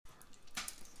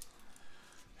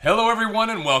Hello, everyone,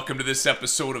 and welcome to this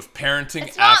episode of Parenting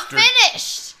It's not After...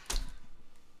 finished!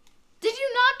 Did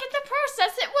you not get the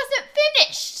process? It wasn't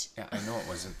finished! Yeah, I know it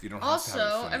wasn't. You don't have to have it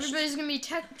Also, finished. everybody's gonna be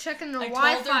checking their I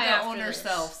Wi-Fi told her to after own this.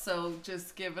 herself, so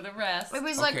just give it a rest.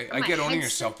 Everybody's Okay, like, I my get owning headset-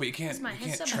 yourself, but you can't is my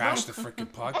headset trash the broke? freaking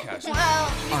podcast.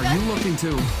 Well, Are you looking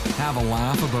to have a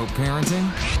laugh about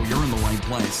parenting? Well, you're in the right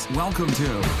place. Welcome to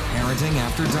Parenting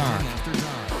After Dark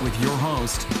with your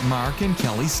host, Mark and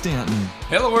Kelly Stanton.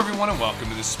 Hello, everyone, and welcome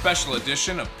to this special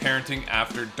edition of Parenting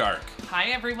After Dark. Hi,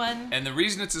 everyone. And the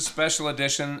reason it's a special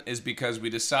edition is because we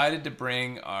decided to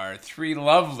bring our three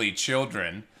lovely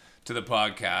children to the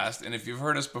podcast. And if you've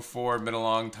heard us before, been a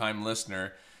long-time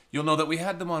listener, you'll know that we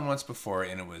had them on once before,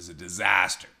 and it was a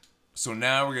disaster. So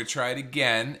now we're going to try it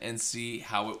again and see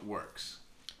how it works.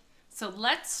 So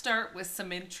let's start with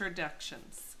some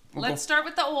introductions. We'll Let's go- start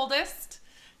with the oldest.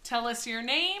 Tell us your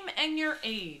name and your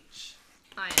age.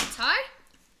 I am Ty.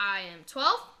 I am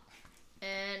 12,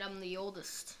 and I'm the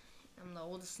oldest. I'm the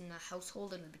oldest in the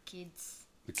household and the kids.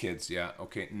 The kids, yeah.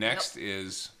 Okay, next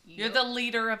is You're the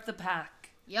leader of the pack.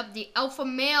 Yep, the alpha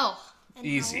male. And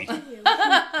easy. How old are you?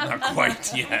 Not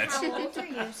quite yet. How old are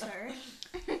you, sir?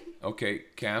 Okay,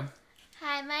 Cam,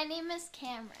 Hi, my name is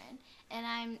Cameron, and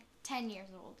I'm 10 years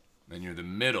old. then you're the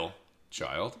middle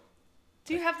child.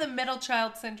 Do you have the middle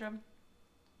child syndrome?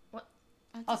 What?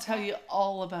 I'll tell you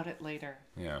all about it later.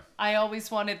 Yeah. I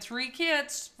always wanted 3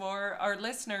 kids for our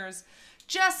listeners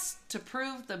just to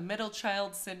prove the middle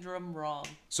child syndrome wrong.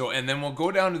 So, and then we'll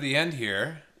go down to the end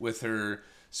here with her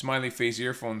smiley face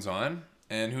earphones on.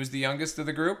 And who's the youngest of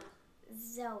the group?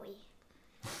 Zoe.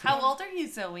 How old are you,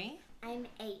 Zoe? I'm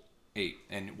 8. 8.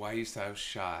 And why are you so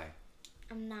shy?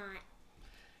 I'm not.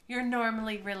 You're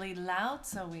normally really loud,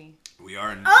 Zoe. We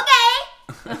are.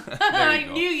 Okay! There I you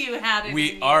go. knew you had it. in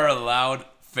We you. are a loud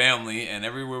family, and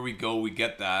everywhere we go, we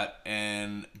get that.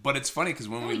 But it's funny because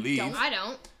when we leave, I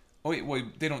don't. oh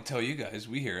wait, they don't tell you guys.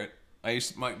 We hear it.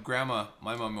 My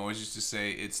mom always used to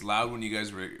say it's loud when you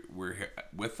guys were here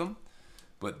with them,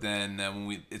 but then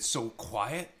it's so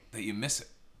quiet that you miss it.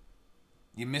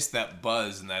 You miss that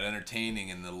buzz and that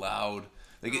entertaining and the loud.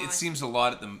 Like it seems a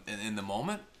lot in the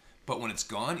moment, but when it's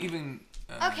gone, even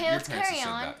Okay, your let's parents have carry said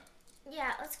on. that.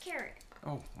 Yeah, let's carry on.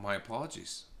 Oh, my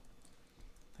apologies.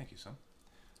 Thank you, son.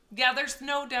 Yeah, there's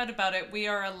no doubt about it. We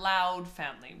are a loud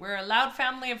family. We're a loud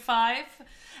family of 5.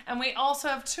 And we also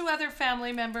have 2 other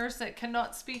family members that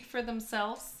cannot speak for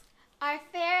themselves. Our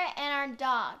ferret and our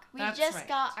dog. We That's just right.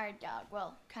 got our dog.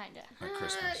 Well, kind of. At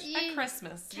Christmas. At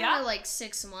Christmas. Kind Yeah. of like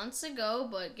 6 months ago,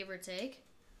 but give or take.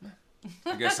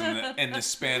 I guess in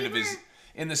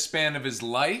the span of his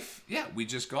life, yeah, we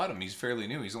just got him. He's fairly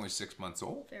new. He's only 6 months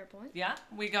old. Fair point. Yeah.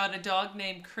 We got a dog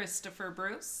named Christopher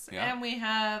Bruce. Yeah. And we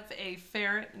have a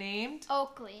ferret named...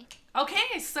 Oakley.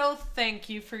 Okay, so thank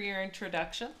you for your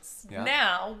introductions. Yeah.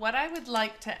 Now, what I would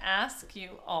like to ask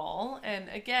you all, and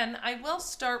again, I will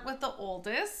start with the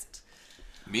oldest.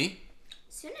 Me?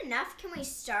 Soon enough, can we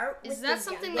start with Is that the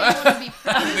something youngest? that you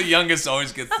want to be? The youngest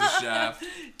always gets the shaft.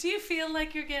 Do you feel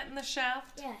like you're getting the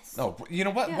shaft? Yes. No, you know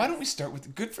what? Why Yes. don't we start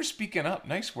with... Good for speaking up.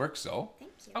 Nice work, Zoe.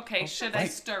 Thank you. Okay, should I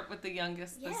right. start with the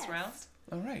youngest this Yes. round?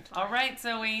 All right. All right,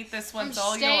 Zoe, this I'm one's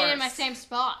all staying yours. in my same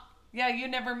spot. Yeah, you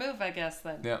never move, I guess,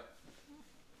 then. Yeah.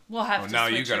 We'll have Oh, to now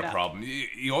you switch got it a up. problem.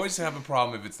 You always have a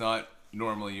problem if it's not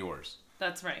normally yours.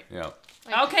 That's right. Yeah.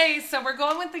 Okay, so we're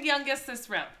going with the youngest this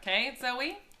round, okay,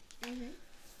 Zoe? Mm-hmm.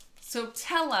 So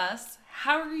tell us,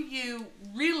 how are you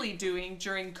really doing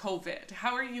during COVID?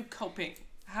 How are you coping?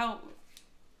 How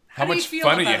How do you much feel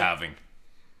fun are you about it? having?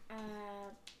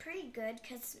 Pretty good,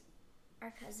 because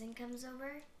our cousin comes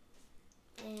over.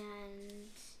 And,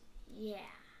 yeah.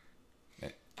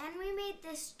 Okay. And we made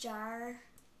this jar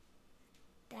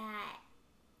that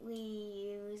we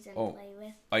use and Oh. play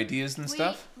with. Ideas and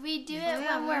stuff? We do Yeah, it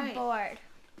when we're right. bored.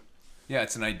 Yeah,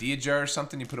 it's an idea jar or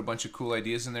something. You put a bunch of cool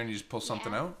ideas in there and you just pull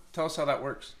something Yeah. out. Tell us how that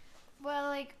works. Well,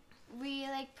 like we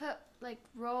put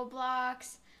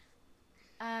Roblox.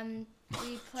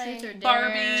 We play Truth or dare.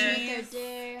 Barbie. Truth or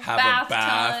Dare. Have Bath a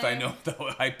bath. I time.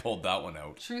 know. I pulled that one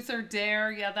out. Truth or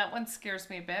Dare? Yeah, that one scares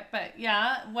me a bit. But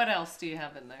yeah, what else do you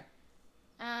have in there?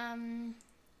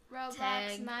 Roblox,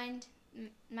 Tag.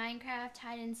 Minecraft,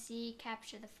 hide and seek,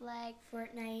 capture the flag,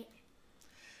 Fortnite.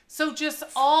 So just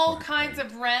all kinds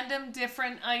of random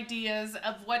different ideas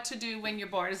of what to do when you're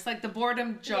bored. It's like the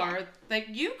boredom jar Yeah. that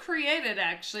you created,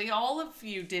 actually. All of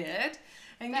you did.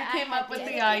 And But you I came up helped with you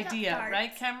the pick up idea, parts.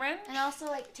 right, Cameron? And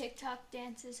also TikTok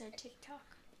dances or TikTok.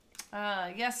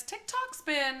 Yes, TikTok's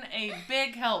been a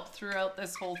big help throughout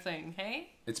this whole thing, hey?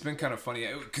 It's been kind of funny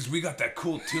because we got that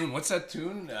cool tune. What's that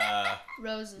tune?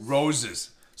 Roses. Roses.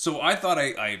 So I thought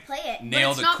I Play it.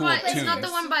 nailed a cool tune. It's not the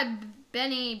one by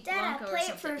Benny Dad, Blanco play or it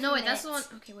something. for a No, few wait, that's the one.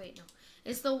 minutes. Okay, wait, no.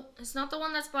 It's not the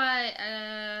one that's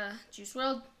by Juice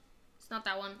WRLD. It's not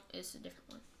that one. It's a different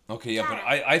one. Okay, yeah, but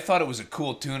I thought it was a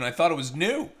cool tune. I thought it was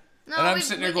new. No, and I'm wait,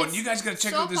 sitting there going, you guys got to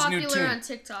check out this new So popular tune. on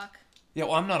TikTok. Yeah,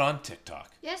 well, I'm not on TikTok.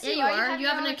 Yes, Yeah, you are. You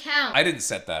have an account. I didn't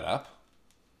set that up.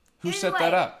 Who set that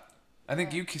Anyway. up? I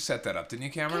think you set that up, didn't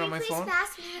you, Cameron, Can on you my please phone?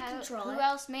 pass me the controller? Who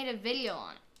else made a video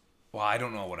on it? Well, I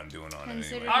don't know what I'm doing on it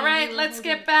Consider- anyway. All right, let's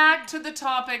get back to the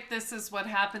topic. This is what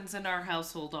happens in our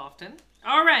household often.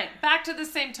 All right, back to the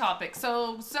same topic.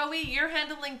 So, Zoe, you're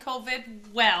handling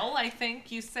COVID well, I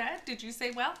think you said. Did you say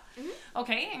well? Mm-hmm.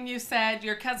 Okay, and you said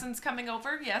your cousin's coming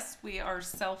over. Yes, we are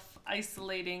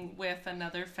self-isolating with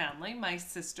another family, my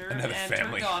sister Another and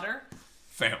family. her daughter.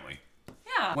 Family.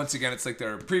 Yeah. Once again, it's like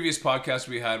our previous podcast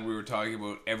we had. We were talking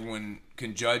about everyone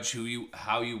can judge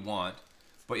how you want,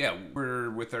 but yeah,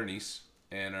 we're with our niece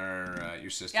and our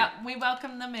your sister. Yeah, we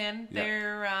welcome them in. Yeah.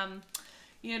 They're,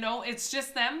 it's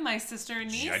just them, my sister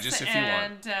and niece. Judge us if you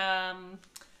want.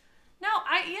 No,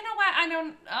 you know what?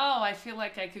 I feel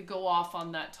like I could go off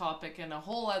on that topic in a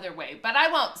whole other way, but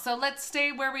I won't. So let's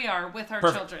stay where we are with our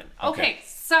Perfect. children. Okay. Okay,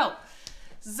 so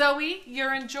Zoe,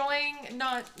 you're enjoying,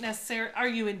 not necessarily, are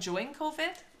you enjoying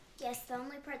COVID? Yes, the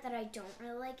only part that I don't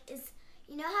really like is,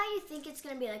 you know how you think it's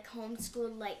going to be like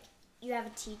homeschooled, like you have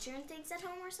a teacher and things at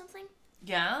home or something?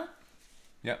 Yeah?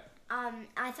 Yep.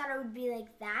 I thought it would be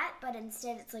like that, but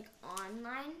instead it's like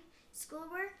online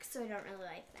schoolwork, so I don't really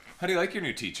like that. How do you like your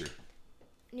new teacher?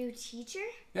 New teacher?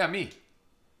 Yeah, me.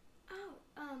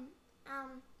 Oh,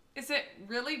 Is it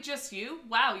really just you?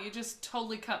 Wow, you just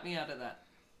totally cut me out of that.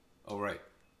 Oh, right.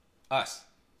 Us.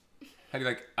 How do you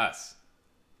like us?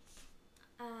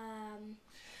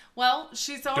 Well,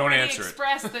 she's already answer it.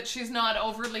 expressed that she's not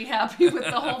overly happy with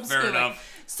the homeschooling. Fair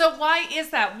enough. So why is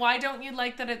that? Why don't you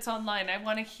like that it's online? I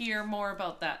want to hear more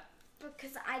about that.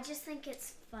 because I just think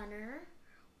it's funner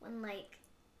when like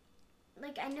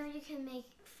I know you can make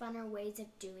funner ways of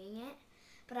doing it,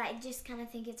 but I just kind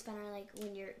of think it's funner like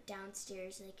when you're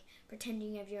downstairs, like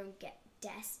pretending you have your own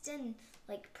desk and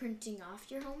like printing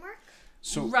off your homework.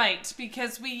 So Right,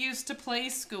 because we used to play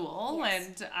school, Yes.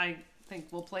 and I think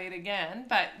we'll play it again,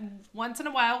 but once in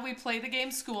a while we play the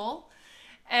game School,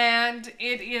 and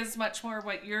it is much more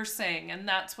what you're saying, and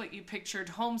that's what you pictured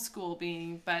homeschool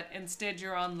being, but instead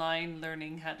you're online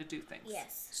learning how to do things.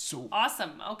 Yes. so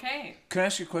Awesome, okay. can I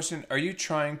ask you a question? Are you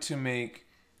trying to make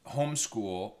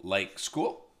homeschool like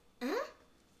school?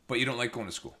 But you don't like going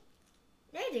to school?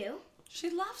 They do. She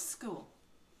loves school.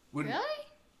 Wouldn't- Really?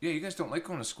 Yeah, you guys don't like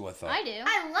going to school, I thought. I do.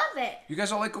 I love it. You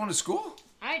guys all like going to school?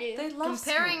 I do. They love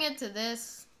Comparing school. it to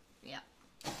this, yeah.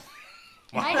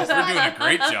 Wow, I we're just doing a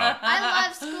great job. I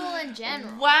love school in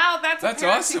general. Wow, that's That's a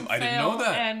parenting awesome. I didn't know fail,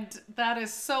 that. And that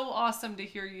is so awesome to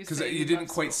hear you Because say. you didn't love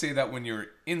quite school. say that when you were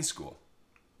in school.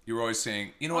 You were always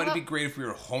saying, you know what, it'd be great if we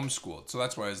were homeschooled. So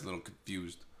that's why I was a little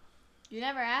confused. You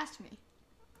never asked me.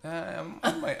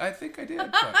 I think I did.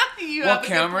 But... You well, have a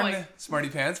good Cameron, point. Smarty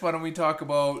Pants, why don't we talk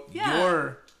about Yeah.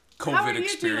 your How are COVID you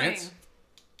experience? doing?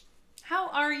 How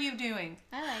are you doing?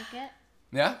 I like it.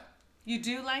 Yeah? You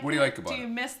do like What do you it? like about Do you it?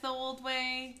 miss the old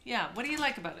way? Yeah. What do you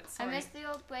like about it? I Sorry. miss the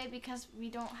old way because we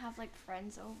don't have like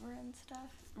friends over and stuff.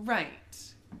 Right.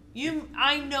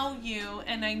 I know you,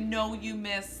 and I know you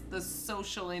miss the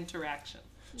social interaction.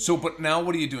 So, but now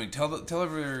what are you doing? Tell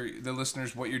the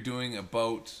listeners what you're doing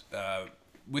about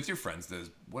with your friends.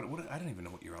 What I don't even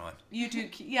know what you're on. You do,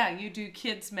 you do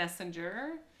Kids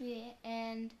Messenger, Yeah,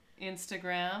 and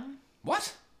Instagram,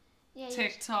 What? yeah,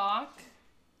 TikTok.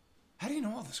 How do you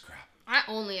know all this crap? I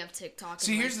only have TikTok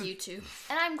See, and here's like the- YouTube.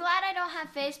 and I'm glad I don't have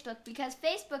Facebook because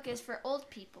Facebook is for old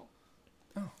people.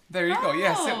 Oh, there you go.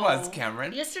 Yes, it was Oh.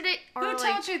 Cameron. Yesterday, or Who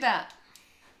like, told you that?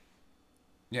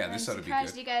 Yeah, I'm this ought to be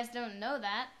surprised good. you guys don't know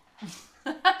that. He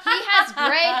has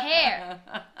gray hair.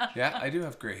 Yeah, I do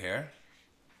have gray hair.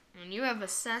 and you have a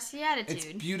sassy It's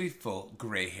attitude. beautiful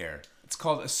gray hair. It's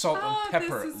called a salt Oh, and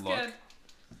pepper this is look. good.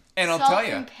 And I'll Salt tell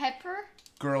you, and pepper.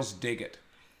 girls dig it.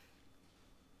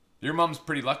 Your mom's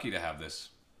pretty lucky to have this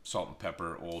salt and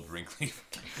pepper, old, wrinkly.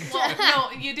 Well,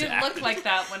 no, you didn't look like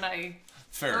that when I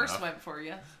Fair first enough. went for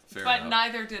you. Fair but enough.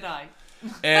 neither did I.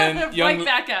 And Right young,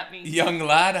 back at me. young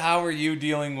lad, how are you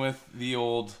dealing with the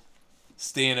old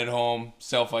staying at home,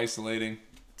 self-isolating?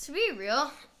 To be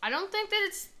real, I don't think that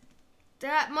it's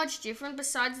that much different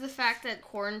besides the fact that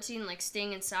quarantine, like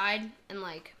staying inside and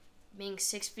like being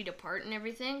 6 feet apart and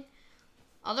everything.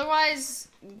 Otherwise,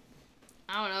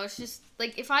 I don't know. It's just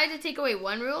like if I had to take away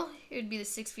one rule, it would be the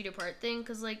 6 feet apart thing.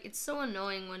 Cause like it's so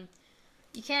annoying when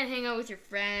you can't hang out with your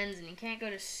friends and you can't go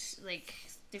to like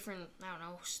different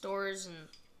stores and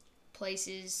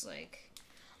places like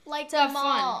Like To the have fun.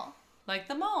 mall. Like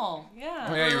the mall. Yeah.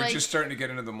 Oh yeah, you were like- just starting to get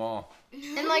into the mall.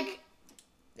 and like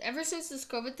ever since this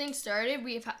COVID thing started,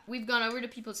 we've gone over to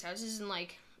people's houses and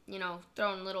like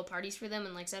thrown little parties for them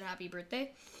and like said happy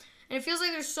birthday. And it feels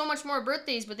like there's so much more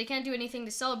birthdays, but they can't do anything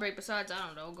to celebrate besides, I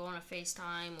don't know, go on a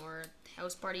FaceTime or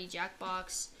house party,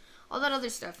 Jackbox, all that other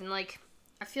stuff. And, like,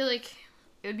 I feel like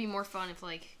it would be more fun if,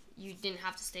 like, you didn't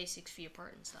have to stay 6 feet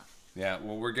apart and stuff. Yeah,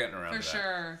 well, we're getting around For to that.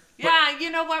 sure. Yeah, you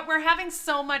know what? We're having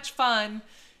so much fun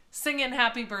singing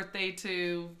happy birthday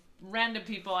to random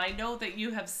people. I know that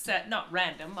you have set, not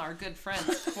random, our good friends,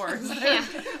 of course.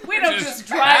 We don't just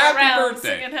drive happy around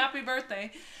birthday. singing happy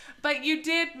birthday. But you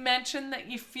did mention that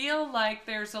you feel like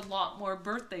there's a lot more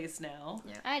birthdays now.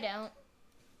 I don't.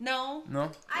 No? No?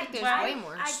 I There's Wow. way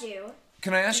more. I do.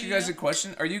 Can I ask you guys a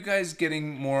question? Are you guys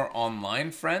getting more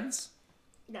online friends?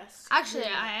 Yes. Actually,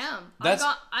 I am. That's-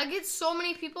 I get so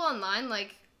many people online.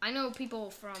 Like, I know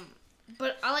people from,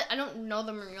 but I don't know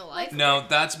them in real life. Now,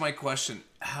 that's my question.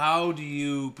 How do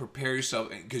you prepare yourself?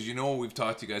 Because we've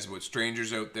talked to you guys about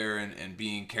strangers out there and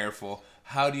being careful.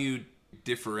 How do you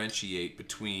differentiate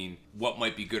between what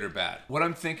might be good or bad? What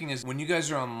I'm thinking is when you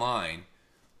guys are online,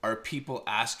 are people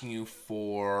asking you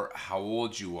for how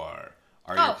old you are?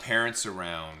 Are your Oh. parents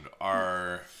around?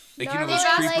 Are, like, No, those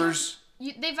they're not, like- creepers?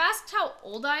 They've asked how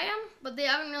old I am, but they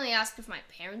haven't really asked if my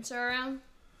parents are around.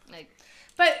 Like,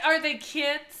 But are they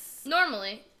kids?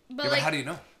 normally. But, Yeah, but like, how do you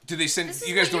know? Do they send, this is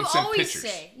you guys what don't send always pictures?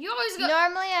 say. You always go.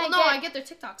 Normally I get their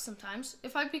TikToks sometimes.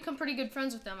 If I become pretty good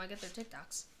friends with them, I get their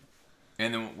TikToks.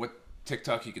 And then what,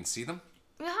 TikTok, you can see them?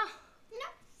 Yeah.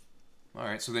 All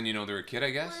right, so then they're a kid, I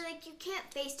guess? Well, like you can't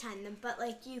FaceTime them, but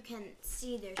like you can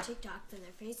see their TikToks and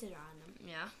their faces are on them.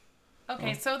 Yeah.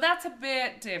 Okay, so that's a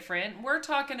bit different. We're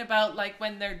talking about like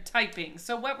when they're typing.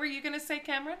 So what were you going to say,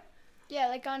 Cameron? Yeah,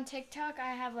 like on TikTok,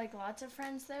 I have like lots of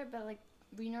friends there, but like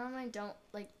we normally don't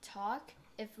like talk.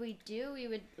 If we do, we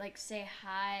would like say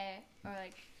hi or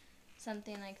like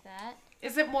something like that.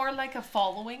 Is it more like a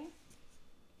following?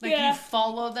 Like Yeah. you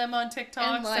follow them on TikTok,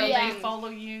 And, so like- they Yeah. follow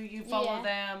you, you follow Yeah.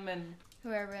 them, and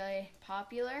Who are really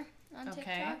popular on Okay.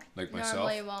 TikTok. Like myself?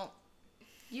 Normally won't.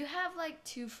 You have like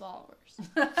 2 followers.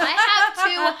 I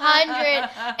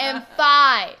have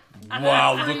 205.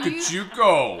 Wow, look at you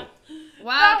go.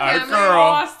 Wow, Atta Cameron. girl.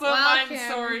 awesome. Wow, I'm Cameron.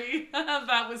 sorry.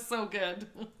 That was so good.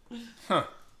 Huh.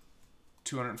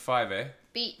 205, eh?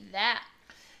 Beat that.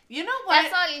 You know what?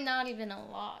 That's not even a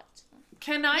lot.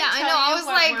 Can I Yeah, tell I know. I you was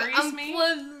what like, worries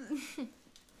me?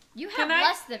 You have Can I-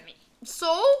 less than me.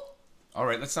 So? All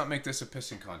right, let's not make this a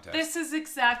pissing contest. This is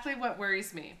exactly what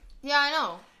worries me. Yeah, I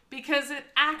know. Because it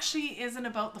actually isn't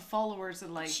about the followers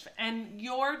in life. And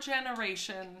your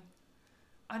generation,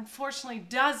 unfortunately,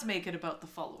 does make it about the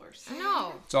followers. I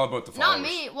know. It's all about the followers. Not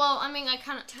me. Well, I mean, I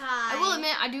kind of. I will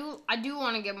admit, I do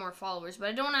want to get more followers, but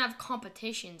I don't want to have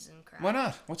competitions and crap. Why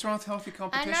not? What's wrong with healthy I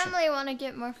competition? normally want to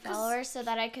get more followers so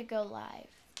that I could go live.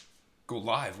 Go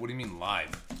live. What do you mean live?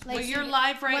 Like, Well, you're so-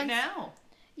 live right once- now.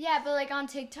 Yeah, but like on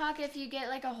TikTok, if you get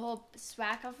like a whole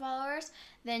swack of followers,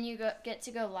 then you get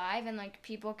to go live and like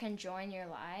people can join your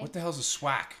live. What the hell's a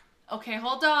swack? Okay,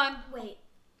 hold on. Wait.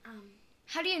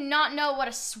 How do you not know what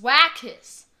a swack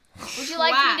is? Would you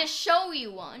like Swack. me to show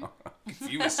you one? If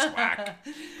you a swack.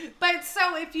 But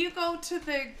so if you go to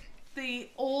the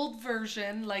old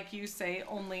version, like you say,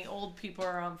 only old people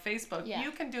are on Facebook, Yeah.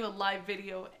 you can do a live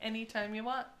video anytime you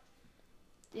want.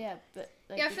 Yeah, but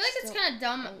like, Yeah, I feel like it's still- kind of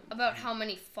dumb about how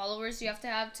many followers you have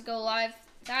to go live.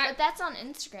 But that's on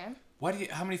Instagram.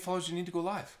 How many followers do you need to go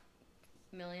live?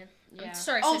 Million. Yeah.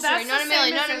 Sorry, Oh, sorry, that's not the a million,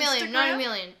 same not as a million, not a Instagram?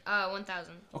 million.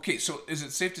 1,000. Okay, so is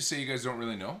it safe to say you guys don't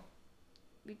really know?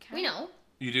 We know.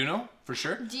 You do know? For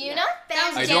sure? Do you know?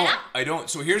 I don't.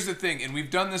 So here's the thing, and we've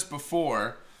done this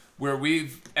before, where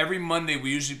every Monday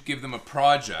we usually give them a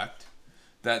project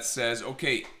that says,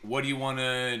 okay, what do you want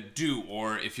to do?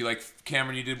 Or if you like,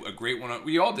 Cameron, you did a great one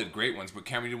we all did great ones, but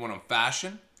Cameron, you did one on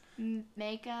fashion,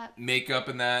 Makeup. makeup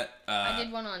and that. I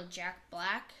did one on Jack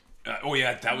Black. Oh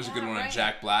yeah, that was a good Yeah, one on right.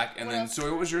 Jack Black. And What then, else? so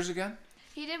what was yours again?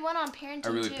 He did one on parenting I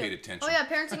really too. paid attention. Oh yeah,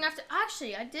 parenting after.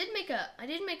 Actually, I did make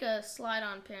a slide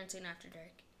on parenting after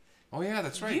dark. Oh yeah,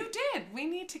 that's right. You did. We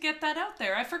need to get that out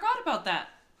there. I forgot about that.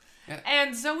 Yeah.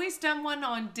 And Zoe's done one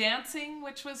on dancing,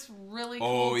 which was really cool.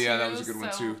 Oh yeah, that was a good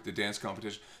one too. The dance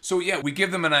competition. So yeah, we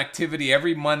give them an activity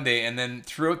every Monday, and then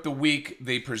throughout the week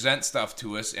they present stuff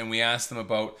to us, and we ask them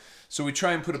about. So we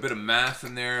try and put a bit of math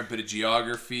in there, a bit of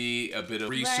geography, a bit of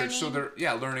research. So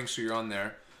they're learning. So you're on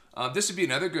there. This would be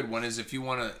another good one. Is if you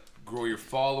want to grow your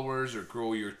followers or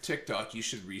grow your TikTok, you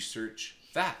should research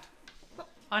that.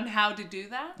 On how to do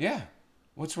that? Yeah.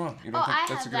 What's wrong? You don't Oh, think I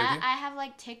that's have a good that. idea? I have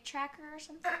like Tick Tracker or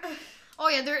something. Oh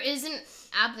yeah, there is an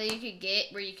app that you could get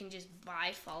where you can just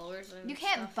buy followers and You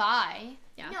can't stuff. buy.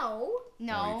 Yeah. No.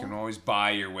 No. Well, you can always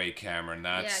buy your way, Cameron.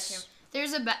 Yeah, That's. Cam.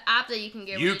 There's a app that you can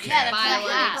get You where you can. can Yeah, buy that's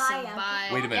what likes I and have. buy.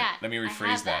 Wait a minute. Yeah, Let me I rephrase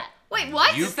have that. Wait,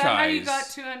 what? You Is that how you guys- got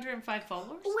 205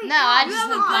 followers? Oh, wait, No, I Mom, just you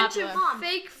been have a bunch of popular. Mom.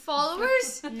 Fake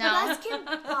followers? You No. guys can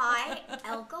buy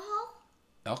alcohol.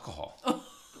 Alcohol.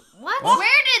 What?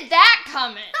 Where did that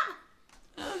come in?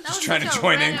 That Just was trying to such a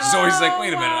join in random- because Zoe's like,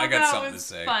 wait a minute, Oh, I got that something to was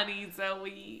say. Funny,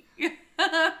 Zoe.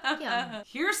 Yeah.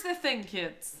 Here's the thing,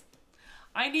 kids.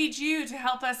 I need you to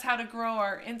help us how to grow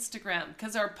our Instagram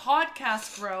because our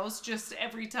podcast grows just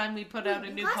every time we put out a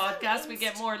you new guys have podcast. We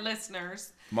get more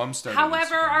listeners. Mom started.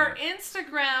 However, Instagram, our yeah.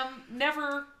 Instagram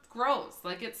never grows.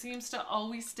 Like it seems to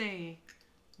always stay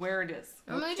where it is.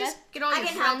 Normally just get all I your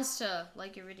can help. friends to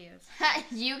like your videos.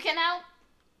 You can help.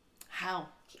 How?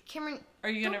 Cameron, Are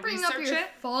you don't gonna bring up research your it?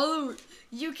 followers.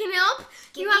 You can help.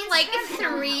 Give You me have like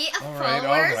Instagram. 3 All right, followers.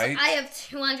 all right. I have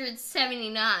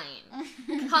 279.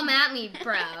 Come at me,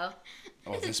 bro.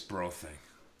 Oh, this bro thing.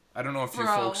 I don't know if you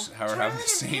Bro. folks are having the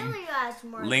same Really has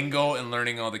more. lingo and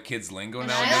learning all the kids' lingo I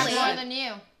nowadays. know more than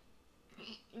you.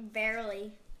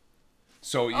 Barely.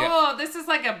 So yeah, Oh, this is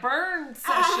like a burn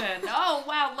session. Oh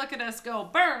wow, look at us go.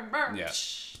 Burn, burn. yeah.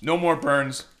 No more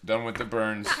burns. Done with the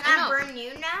burns. Can I I know. burn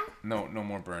you now? No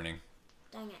more burning.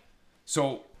 Dang it.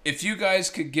 So if you guys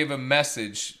could give a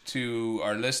message to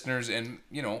our listeners and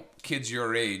kids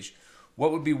your age,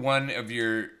 what would be one of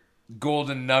your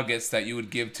golden nuggets that you would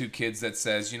give to kids that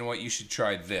says, you know what, you should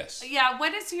try this? Yeah,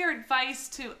 what is your advice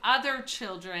to other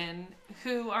children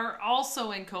who are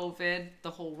also in COVID?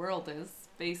 The whole world is,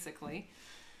 basically.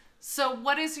 So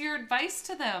what is your advice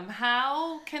to them?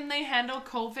 How can they handle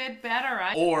COVID better?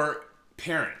 Or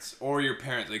parents, or your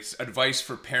parents, like advice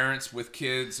for parents with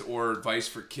kids or advice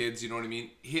for kids, you know what I mean?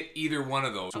 Hit either one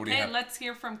of those. What do you Okay, have? let's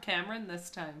hear from Cameron this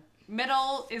time.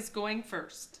 Middle is going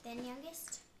first. Then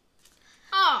youngest.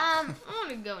 Oh, I want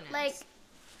to go next. Like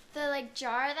the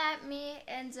jar that me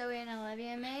and Zoe and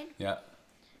Olivia made. Yeah.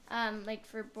 Like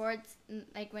for boards,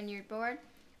 like when you're bored.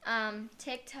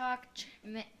 TikTok,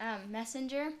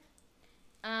 Messenger.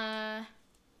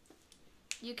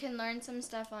 You can learn some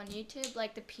stuff on YouTube,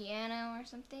 like the piano or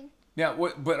something. Yeah,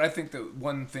 but I think the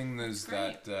one thing is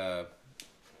that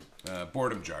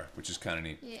boredom jar, which is kind of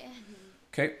neat. Yeah.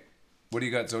 Okay. What do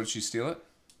you got, Zoe? Did she steal it?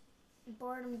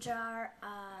 Boredom jar.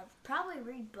 Probably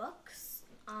read books.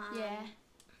 Yeah.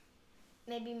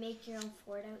 Maybe make your own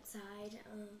fort outside.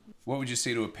 What would you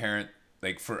say to a parent,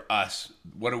 like for us,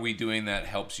 what are we doing that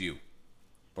helps you?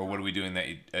 Or what are we doing that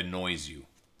annoys you,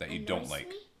 that you don't Annoys like?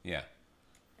 me? Yeah.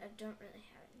 I don't really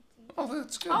have anything. Oh,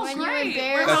 that's good. Oh, When you great.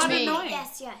 embarrass We're That's not me. annoying.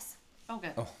 Yes.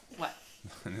 Okay. Oh. What?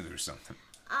 I knew there was something.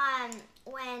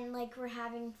 When like we're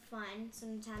having fun,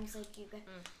 sometimes like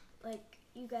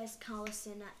you guys call us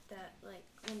in at the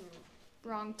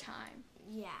Wrong time.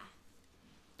 yeah.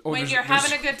 Oh, When there's- you're there's-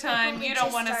 having a good time, When we you don't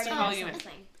just want us to started call or you in.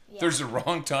 something. Yeah. There's a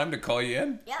wrong time to call you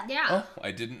in? yeah. yeah. Oh,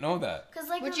 I didn't know that. Cause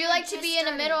like Would when you we like to just be in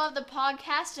the started- middle of the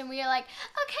podcast and we are like,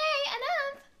 okay,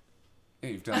 enough? Yeah,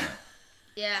 you've done that.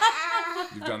 Yeah.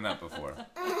 You've done that before.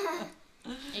 That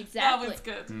Exactly. was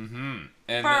good. Mm-hmm.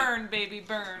 And Burn, baby,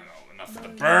 burn. enough of the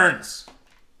burns.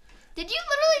 Did you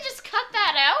literally just cut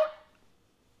that out?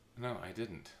 No, I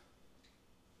didn't.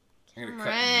 I'm gonna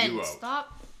cut Cameron, you out.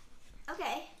 stop.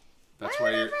 Okay. That's why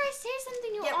Whenever you're. I say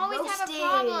something, you Get always have roasted. a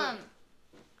problem.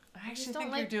 I actually don't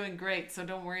think like- you're doing great, so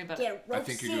don't worry about it. Get I roasted.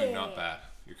 think you're doing not bad.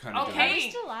 You're kind of Okay. Are we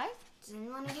still live? Does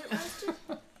anyone want to get roasted?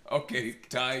 doing. Okay,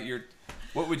 Ty, you're.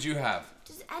 What would you have?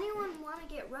 Does anyone want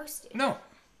to get roasted? No.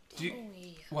 Do you,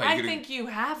 why, I you gonna- think you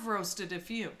have roasted a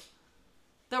few.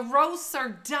 The roasts are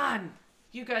done.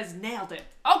 You guys nailed it.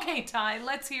 Okay, Ty,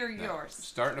 let's hear Yeah, yours.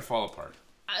 starting to fall apart.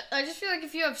 I just feel like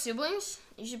if you have siblings,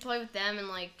 you should play with them and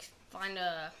like find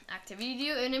a activity to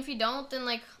do. And if you don't, then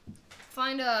like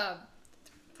find a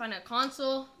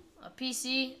console, a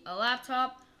PC, a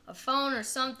laptop, a phone, or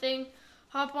something.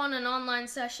 Hop on an online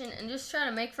session and just try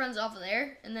to make friends off of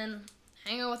there, and then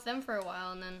hang out with them for a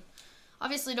while. And then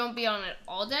obviously don't be on it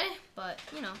all day, but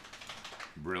you know,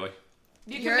 Really?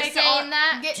 You can You're make saying all,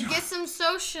 that? get some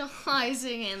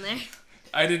socializing in there.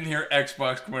 I didn't hear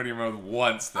Xbox come out of your mouth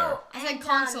once there. Oh, I said and,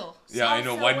 console. yeah, I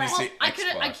know. also Why didn't you when- say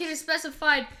Xbox? I could have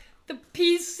specified the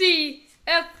PC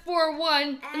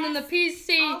F41 and then the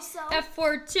PC Also-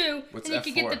 F42, What's and you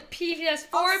could get F4? the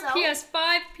PS4, Also-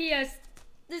 PS5, PS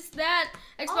this that,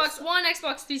 Xbox Also- One,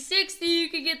 Xbox 360. You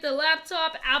could get the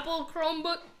laptop, Apple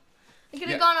Chromebook. I could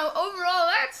have Yeah. gone over all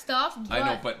that stuff. I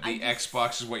know, but I the just-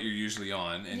 Xbox is what you're usually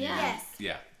on, and Yeah. you're, Yes.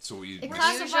 yeah. So you. it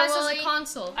classifies as Usually- a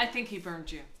console. I think he burned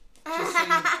you. Just so you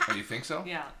know. Oh, you think so?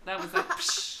 Yeah, that was a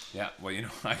psh. Yeah. Well, you know,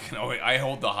 I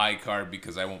hold the high card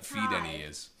because I won't feed any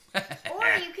is. Or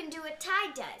you can do what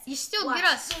Ty does. You still Watch get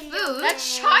us videos. food.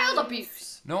 That's child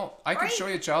abuse. No, I can Or show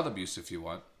you child abuse if you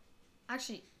want.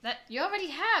 Actually, that You already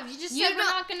have. You just You said don't-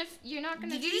 you're not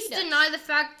gonna did you feed just us. deny the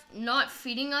fact not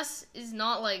feeding us is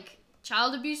not like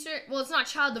child abuse? Well, it's not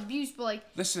child abuse, but like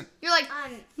Listen, you're like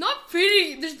Um, not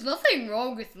feeding. There's nothing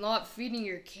wrong with not feeding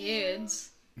your kids.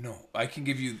 no, I can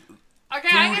give you. Okay,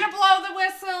 I'm Food- gonna blow the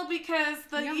whistle because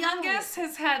the No. youngest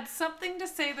has had something to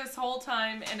say this whole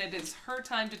time, and it is her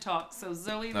time to talk. So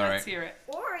Zoe, All let's right. hear it.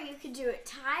 or you could do what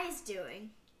Ty's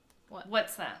doing.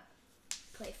 What's that?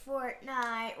 Play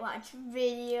Fortnite, watch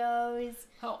videos.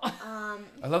 Oh.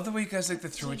 I love the way you guys like to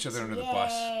throw each other under the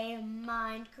bus.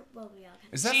 Minecraft. Well, we all can.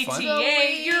 Is that GTA, fun?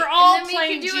 Zoe, you're and all then we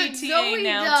playing can do what GTA Zoe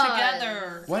now does.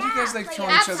 together. Why do you guys like play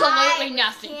throwing each other? Absolutely with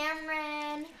nothing.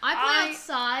 Cameron. I I- play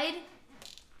outside.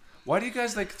 Why do you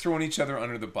guys like throwing each other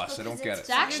under the bus? I don't Because get it's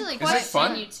it. It's actually Is quite it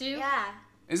fun? You too. Yeah.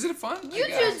 Is it fun? You I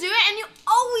two guess. do it, and you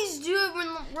always do it when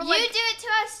we're You like. do it to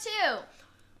us too.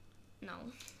 No,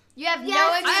 You have Yes,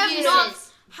 no I have excuses.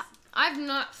 not. I've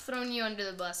not thrown you under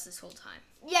the bus this whole time.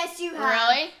 Yes, you have.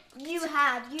 Really? You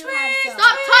have. You have. So.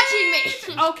 Stop touching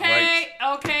me. Okay,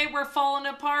 okay, we're falling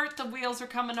apart. The wheels are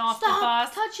coming off the Stop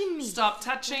bus. touching me. Stop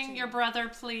touching your brother,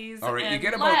 please. All right, you and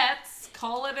get about- let's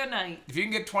call it a night. If you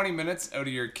can get 20 minutes out of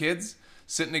your kids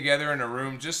sitting together in a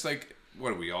room, just like,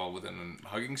 what are we all within a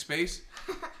hugging space,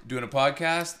 doing a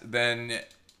podcast, then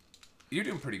you're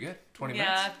doing pretty good. 20 Yeah,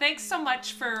 minutes. thanks so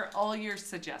much for all your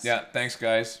suggestions. Yeah, thanks,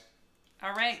 guys.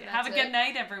 All right, have a that's good it.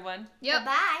 night, everyone. Yep.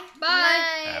 Bye.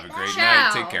 Bye. Have a great Ciao.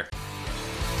 night. Take care.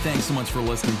 Thanks so much for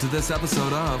listening to this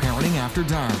episode of Parenting After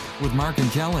Dark with Mark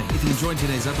and Kelly. If you enjoyed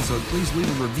today's episode, please leave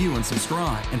a review and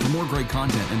subscribe. And for more great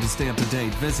content and to stay up to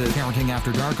date, visit Parenting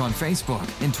After Dark on Facebook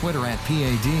and Twitter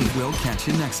 @PAD. We'll catch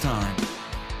you next time.